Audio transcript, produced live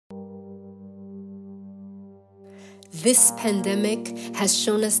This pandemic has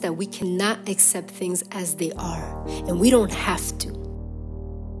shown us that we cannot accept things as they are, and we don't have to.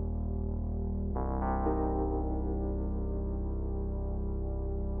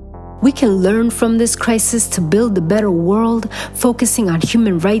 We can learn from this crisis to build a better world, focusing on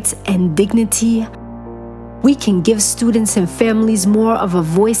human rights and dignity. We can give students and families more of a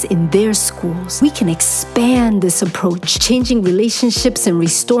voice in their schools. We can expand this approach, changing relationships and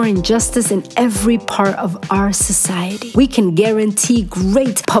restoring justice in every part of our society. We can guarantee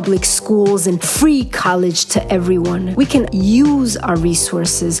great public schools and free college to everyone. We can use our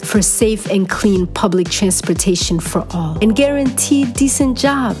resources for safe and clean public transportation for all, and guarantee decent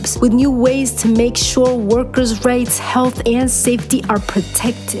jobs with new ways to make sure workers' rights, health, and safety are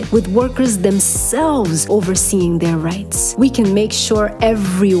protected, with workers themselves overseeing their rights. We can make sure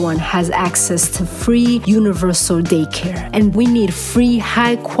everyone has access to free universal daycare, and we need free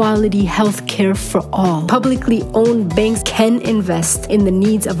high-quality health care for all. Publicly owned banks can invest in the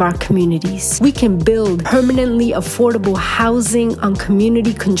needs of our communities. We can build permanently affordable housing on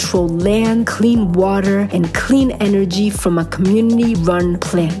community-controlled land, clean water, and clean energy from a community-run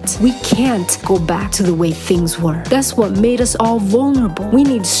plant. We can't go back to the way things were. That's what made us all vulnerable. We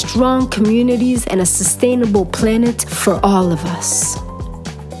need strong communities and a sustainable planet for all of us.